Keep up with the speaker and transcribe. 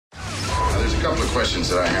a couple of questions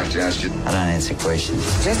that I have to ask you. I don't answer questions.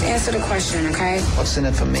 Just answer the question, okay? What's in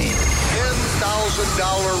it for me?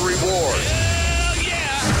 $10,000 reward.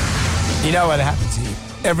 You know what happens here?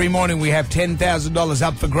 Every morning we have $10,000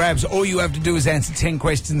 up for grabs. All you have to do is answer 10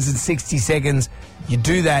 questions in 60 seconds. You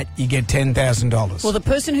do that, you get $10,000. Well, the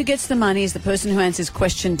person who gets the money is the person who answers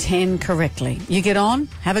question 10 correctly. You get on,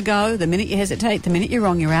 have a go. The minute you hesitate, the minute you're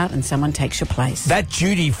wrong, you're out and someone takes your place. That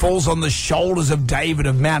duty falls on the shoulders of David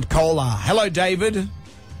of Mount Colah. Hello, David.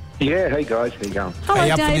 Yeah, hey guys, how you going? Hello, Are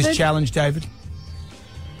you up David. for this challenge, David?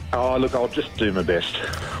 Oh, look, I'll just do my best.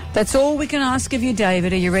 That's all we can ask of you,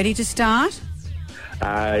 David. Are you ready to start?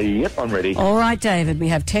 Yep, I'm ready. All right, David. We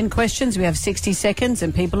have 10 questions. We have 60 seconds,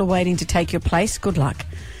 and people are waiting to take your place. Good luck.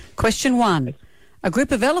 Question 1. A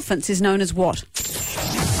group of elephants is known as what?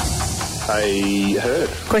 A herd.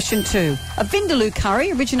 Question 2. A Vindaloo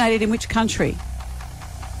curry originated in which country?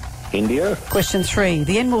 India. Question 3.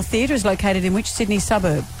 The Enmore Theatre is located in which Sydney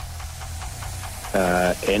suburb?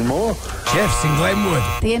 Enmore. Jeff's in Glenwood.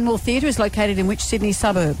 The Enmore Theatre is located in which Sydney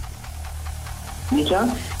suburb?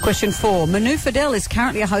 Newtown. Question 4. Manu Fidel is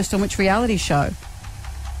currently a host on which reality show?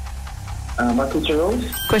 Michael Charles.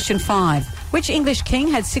 Question 5. Which English king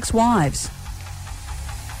had 6 wives?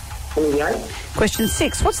 Henry VIII. Question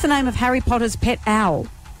 6. What's the name of Harry Potter's pet owl?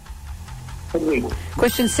 Hedwig.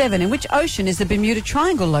 Question 7. In which ocean is the Bermuda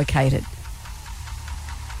Triangle located?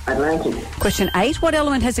 Atlantic. Question 8. What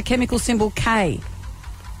element has a chemical symbol K?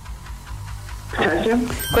 Potassium.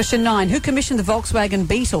 Question 9. Who commissioned the Volkswagen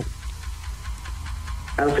Beetle?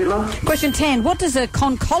 Adolf Hitler. Question 10. What does a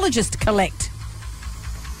conchologist collect?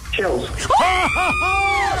 Shells. You've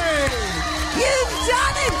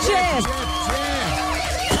done it, Jeff!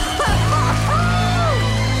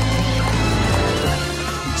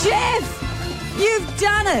 Jeff! You've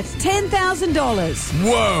done it! $10,000.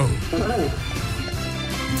 Whoa.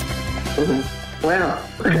 Wow.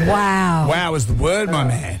 Wow. Wow is the word, my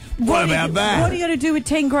man. What about that? What are you going to do with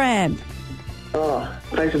 10 grand? Oh,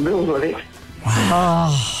 pay some bills, I think.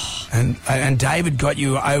 And David got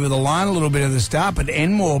you over the line a little bit at the start, but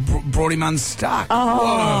Enmore brought him unstuck.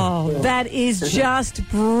 Oh, that is just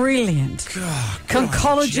brilliant.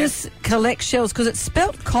 Conchologists collect shells because it's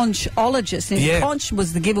spelt conchologist. And conch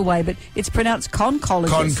was the giveaway, but it's pronounced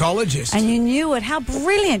conchologist. Conchologist. And you knew it. How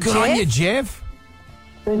brilliant, Good Jeff. on you, Jeff.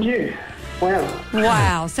 Thank you. Wow.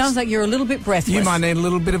 Wow. Sounds like you're a little bit breathless. You might need a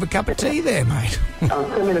little bit of a cup of tea there, mate. 10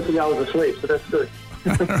 minutes ago I was asleep, so that's good.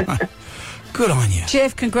 Good on you.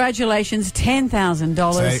 Jeff, congratulations.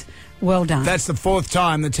 $10,000. Well done. That's the 4th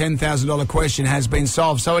time the $10,000 question has been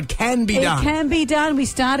solved, so it can be done. It can be done. We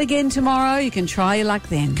start again tomorrow. You can try your luck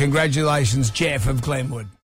then. Congratulations, Jeff of Glenwood.